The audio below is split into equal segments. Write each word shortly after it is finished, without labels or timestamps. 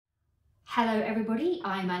Hello everybody,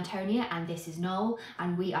 I'm Antonia and this is Noel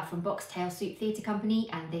and we are from Boxtail Soup Theatre Company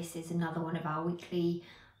and this is another one of our weekly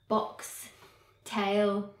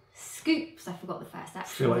Boxtail Scoops. I forgot the first accent. I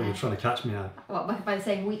feel like you're trying to catch me out. Well, by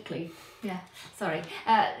saying weekly. Yeah, sorry.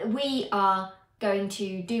 We are going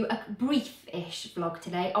to do a brief-ish vlog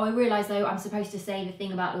today. Oh, I realise though I'm supposed to say the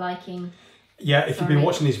thing about liking. Yeah, if you've been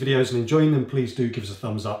watching these videos and enjoying them, please do give us a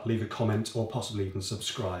thumbs up, leave a comment or possibly even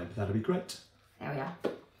subscribe. That'd be great. There we are.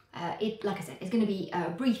 Like I said, it's going to be a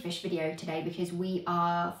briefish video today because we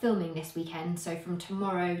are filming this weekend. So from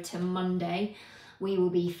tomorrow to Monday, we will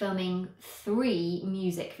be filming 3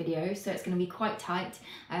 music videos. So it's going to be quite tight.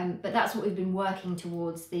 But that's what we've been working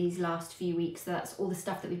towards these last few weeks. So that's all the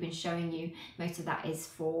stuff that we've been showing you. Most of that is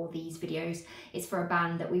for these videos. It's for a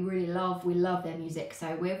band that we really love. We love their music.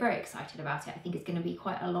 So we're very excited about it. I think it's going to be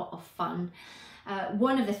quite a lot of fun.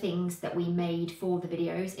 One of the things that we made for the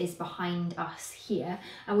videos is behind us here,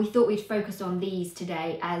 and we thought we'd focus on these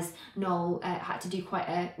today as Noel had to do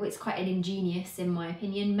it's quite an ingenious, in my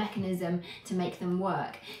opinion, mechanism to make them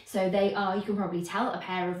work. So they are, you can probably tell, a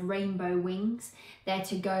pair of rainbow wings. They're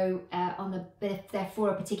to go they're for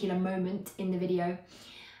a particular moment in the video,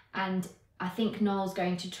 and I think Noel's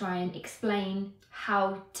going to try and explain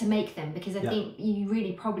how to make them, because I think you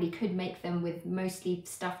really probably could make them with mostly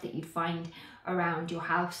stuff that you'd find around your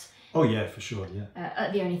house. Oh yeah, for sure,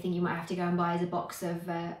 yeah. The only thing you might have to go and buy is a box of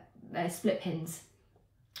split pins,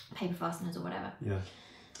 paper fasteners or whatever. Yeah.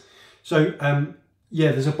 So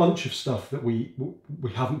yeah, there's a bunch of stuff that we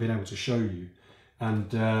haven't been able to show you,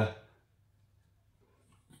 and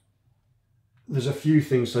there's a few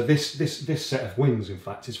things. So this set of wings, in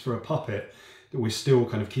fact, is for a puppet that we're still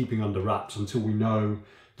kind of keeping under wraps until we know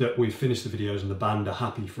that we've finished the videos and the band are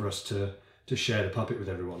happy for us to share the puppet with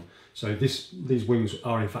everyone. So these wings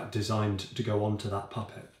are in fact designed to go onto that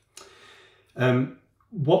puppet.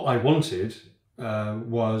 What I wanted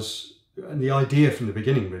was, and the idea from the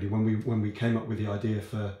beginning really, when we came up with the idea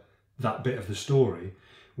for that bit of the story,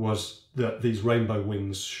 was that these rainbow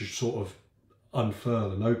wings should sort of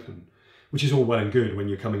unfurl and open, which is all well and good when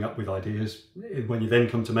you're coming up with ideas. When you then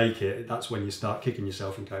come to make it, that's when you start kicking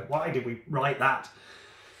yourself and go, why did we write that?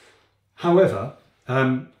 However,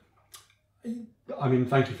 I mean,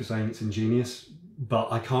 thank you for saying it's ingenious,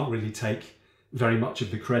 but I can't really take very much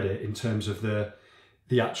of the credit in terms of the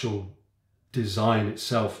actual design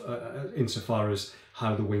itself, insofar as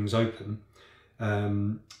how the wings open.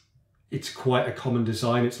 It's quite a common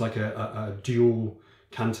design. It's like a dual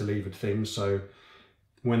cantilevered thing. So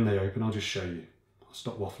when they open, I'll just show you. I'll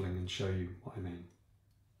stop waffling and show you what I mean.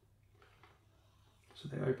 So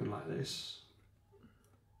they open like this.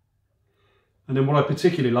 And then what I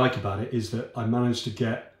particularly like about it is that I managed to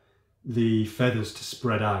get the feathers to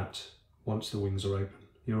spread out once the wings are open.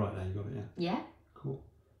 You're right there, you got it, yeah? Yeah. Cool.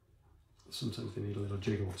 Sometimes they need a little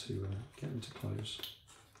jiggle to get them to close.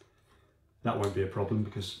 That won't be a problem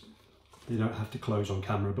because they don't have to close on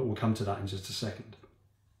camera, but we'll come to that in just a second.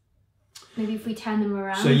 Maybe if we turn them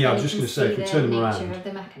around. So yeah, I was just going to say, if we turn them around. The nature of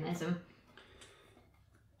the mechanism.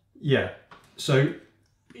 Yeah. So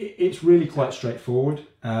it's really quite straightforward.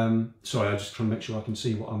 Sorry, I'm just trying to make sure I can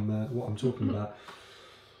see what I'm talking about.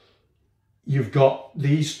 You've got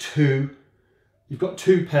these two. You've got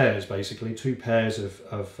 2 pairs basically, 2 pairs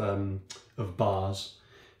of bars.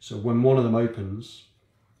 So when one of them opens.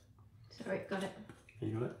 Sorry, got it.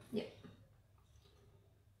 You got it. Yep.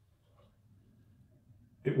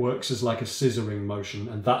 It works as like a scissoring motion,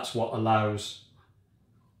 and that's what allows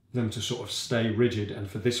them to sort of stay rigid, and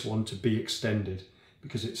for this one to be extended,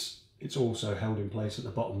 because it's also held in place at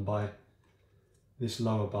the bottom by this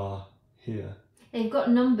lower bar here. They've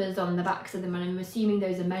got numbers on the backs of them, and I'm assuming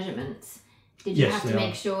those are measurements. Did you have to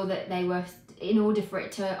make sure that they were, in order for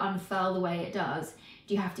it to unfurl the way it does,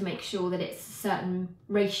 do you have to make sure that it's a certain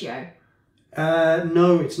ratio?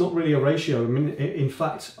 No, it's not really a ratio. I mean, in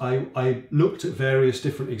fact, I looked at various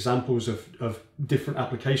different examples of different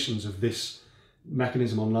applications of this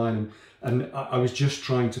mechanism online, and I was just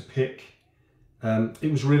trying to pick.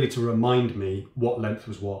 It was really to remind me what length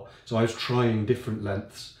was what. So I was trying different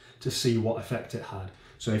lengths to see what effect it had.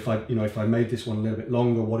 So if I made this one a little bit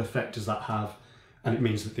longer, what effect does that have? And it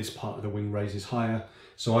means that this part of the wing raises higher.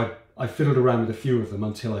 So I fiddled around with a few of them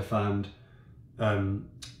until I found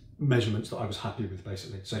measurements that I was happy with,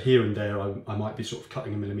 basically. So here and there I might be sort of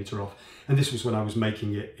cutting a millimetre off, and this was when I was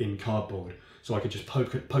making it in cardboard, so I could just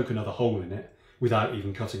poke another hole in it without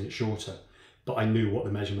even cutting it shorter, but I knew what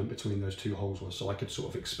the measurement between those 2 holes was, so I could sort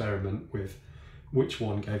of experiment with which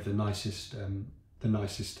one gave the nicest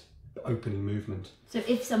opening movement. So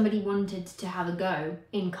if somebody wanted to have a go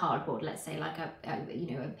in cardboard, let's say like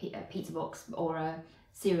a pizza box or a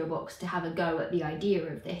cereal box to have a go at the idea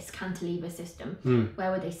of this cantilever system,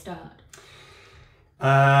 where would they start?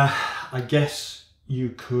 I guess you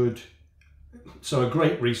could. So a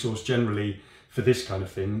great resource generally for this kind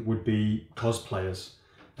of thing would be cosplayers,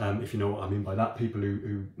 if you know what I mean by that. People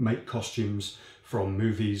who make costumes from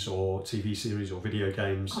movies or TV series or video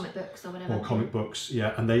games, comic books or whatever. Or comic books,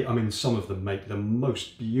 yeah. And I mean, some of them make the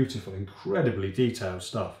most beautiful, incredibly detailed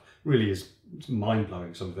stuff. Really is mind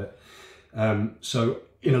blowing, some of it. So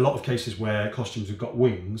in a lot of cases where costumes have got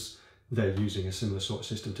wings, they're using a similar sort of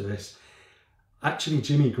system to this. Actually,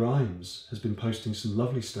 Jimmy Grimes has been posting some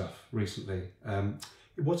lovely stuff recently.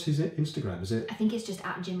 What's his Instagram? Is it? I think it's just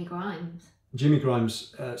at Jimmy Grimes. Jimmy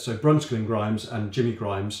Grimes, so Brunskull Grimes and Jimmy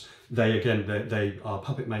Grimes, they are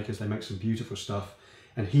puppet makers. They make some beautiful stuff.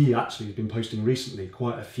 And he actually has been posting recently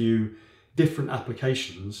quite a few different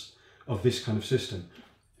applications of this kind of system.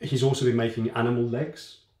 He's also been making animal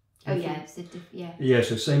legs. Oh yeah, yeah. Yeah,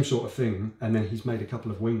 so same sort of thing, and then he's made a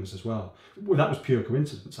couple of wings as well. Well, that was pure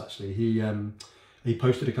coincidence, actually. He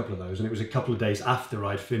posted a couple of those, and it was a couple of days after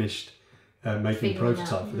I'd finished making a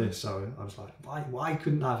prototype for this. So I was like, why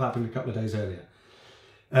couldn't that have happened a couple of days earlier?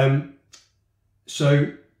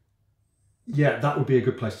 So yeah, that would be a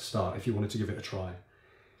good place to start if you wanted to give it a try.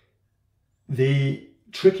 The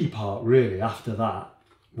tricky part really after that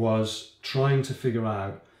was trying to figure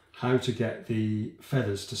out how to get the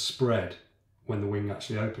feathers to spread when the wing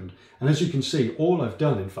actually opened. And as you can see, all I've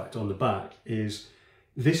done in fact on the back is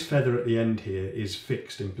this feather at the end here is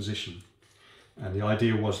fixed in position. And the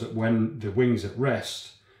idea was that when the wing's at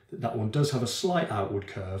rest, that one does have a slight outward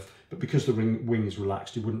curve, but because the wing is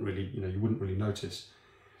relaxed, you wouldn't really notice.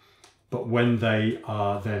 But when they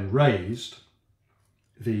are then raised,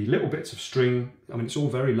 the little bits of string, I mean, it's all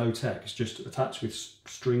very low tech, it's just attached with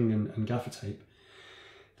string and gaffer tape.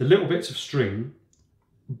 The little bits of string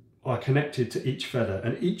are connected to each feather,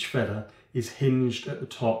 and each feather is hinged at the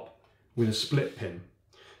top with a split pin.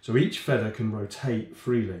 So each feather can rotate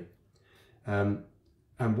freely.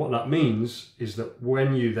 And what that means is that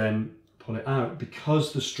when you then pull it out,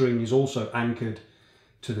 because the string is also anchored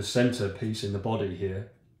to the center piece in the body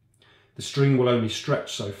here, the string will only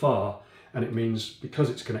stretch so far, and it means because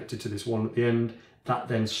it's connected to this one at the end, that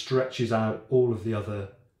then stretches out all of the other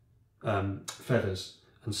feathers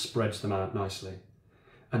and spreads them out nicely.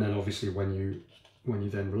 And then obviously when you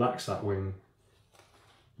then relax that wing,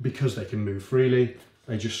 because they can move freely,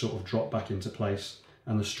 they just sort of drop back into place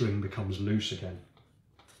and the string becomes loose again.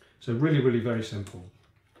 So really, really very simple.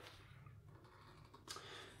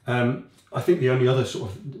 I think the only other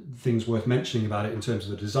sort of things worth mentioning about it in terms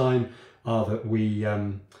of the design are that we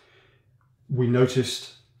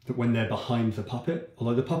noticed that when they're behind the puppet,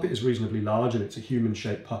 although the puppet is reasonably large and it's a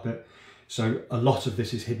human-shaped puppet, so a lot of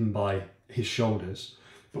this is hidden by his shoulders,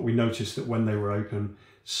 but we noticed that when they were open,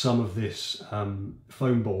 some of this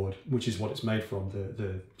foam board, which is what it's made from,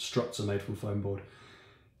 the struts are made from foam board,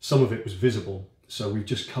 some of it was visible. So we've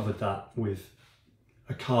just covered that with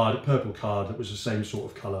a purple card that was the same sort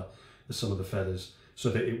of colour as some of the feathers, so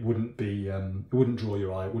that it wouldn't be, it wouldn't draw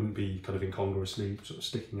your eye, it wouldn't be kind of incongruously sort of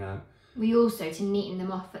sticking out. We also, to neaten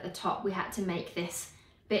them off at the top, we had to make this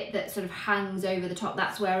bit that sort of hangs over the top.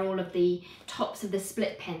 That's where all of the tops of the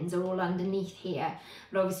split pins are all underneath here.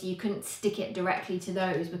 But obviously you couldn't stick it directly to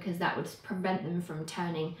those because that would prevent them from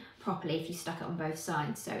turning properly if you stuck it on both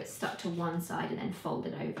sides. So it's stuck to one side and then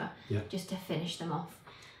folded over, just to finish them off.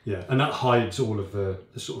 Yeah, and that hides all of the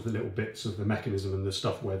sort of the little bits of the mechanism and the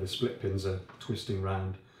stuff where the split pins are twisting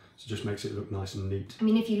round. So it just makes it look nice and neat. I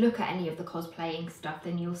mean, if you look at any of the cosplaying stuff,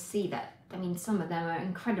 then you'll see that, I mean, some of them are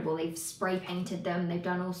incredible. They've spray painted them, they've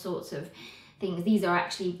done all sorts of things. These are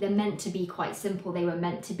actually, they're meant to be quite simple. They were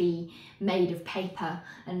meant to be made of paper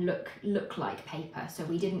and look like paper. So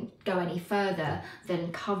we didn't go any further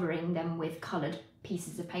than covering them with coloured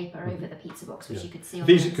pieces of paper over the pizza box, which you could see on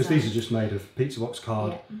the because these are just made of pizza box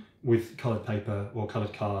card with coloured paper or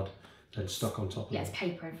coloured card then stuck on top of it. Yeah, it's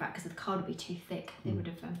paper in fact, because the card would be too thick. They would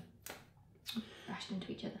have bashed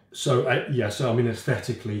into each other. So so I mean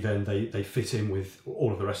aesthetically then they fit in with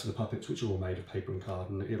all of the rest of the puppets, which are all made of paper and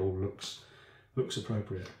card, and it all looks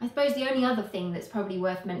appropriate. I suppose the only other thing that's probably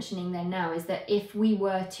worth mentioning then now is that if we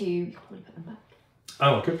were to, you could probably put them back.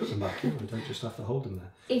 Oh, I could put them back, yeah. I don't just have to hold them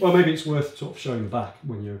there. Well, maybe it's worth sort of showing the back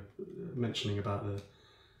when you're mentioning about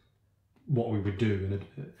what we would do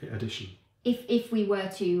in addition. If we were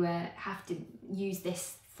to have to use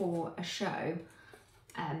this for a show,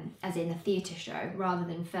 as in a theatre show rather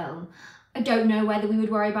than film. I don't know whether we would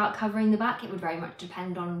worry about covering the back. It would very much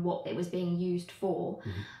depend on what it was being used for.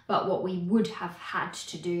 But what we would have had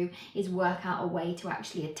to do is work out a way to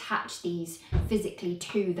actually attach these physically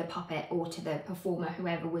to the puppet or to the performer,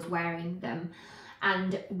 whoever was wearing them,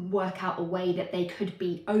 and work out a way that they could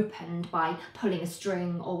be opened by pulling a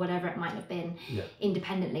string or whatever it might have been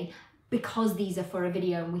independently. Because these are for a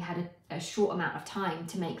video and we had a short amount of time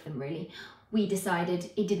to make them really, we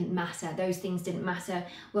decided it didn't matter. Those things didn't matter.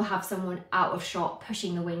 We'll have someone out of shot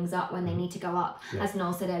pushing the wings up when they need to go up. As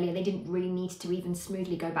Noel said earlier, they didn't really need to even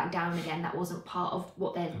smoothly go back down again. That wasn't part of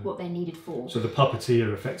what they're needed for. So the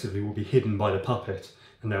puppeteer effectively will be hidden by the puppet,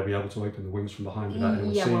 and they'll be able to open the wings from behind without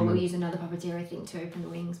anyone seeing them. We'll use another puppeteer, I think, to open the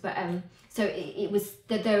wings. But so it was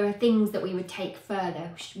that there are things that we would take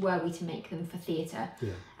further were we to make them for theatre.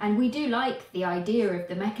 And we do like the idea of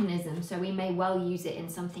the mechanism, so we may well use it in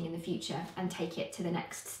something in the future and take it to the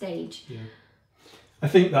next stage. I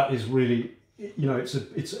think that is really, you know, it's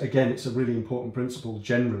a really important principle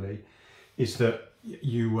generally, is that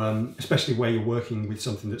you, especially where you're working with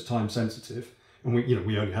something that's time sensitive, and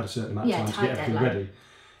we only had a certain amount of time to get everything ready.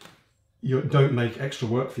 You don't make extra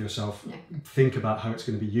work for yourself. Think about how it's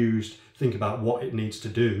going to be used. Think about what it needs to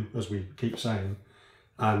do, as we keep saying,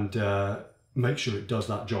 and make sure it does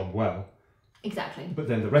that job well. Exactly. But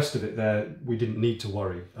then the rest of it there, we didn't need to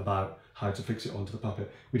worry about how to fix it onto the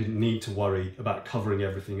puppet. We didn't need to worry about covering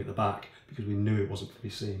everything at the back because we knew it wasn't going to be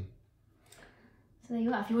seen. So there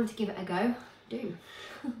you are. If you wanted to give it a go, do.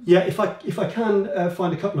 Yeah, if I can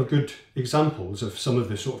find a couple of good examples of some of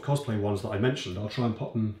the sort of cosplay ones that I mentioned, I'll try and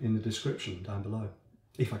pop them in the description down below,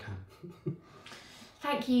 if I can.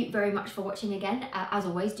 Thank you very much for watching again. As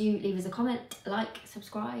always, do leave us a comment, like,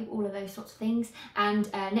 subscribe, all of those sorts of things.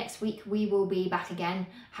 And next week we will be back again,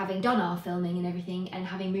 having done our filming and everything, and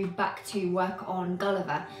having moved back to work on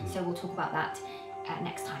Gulliver. So we'll talk about that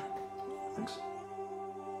next time. Thanks.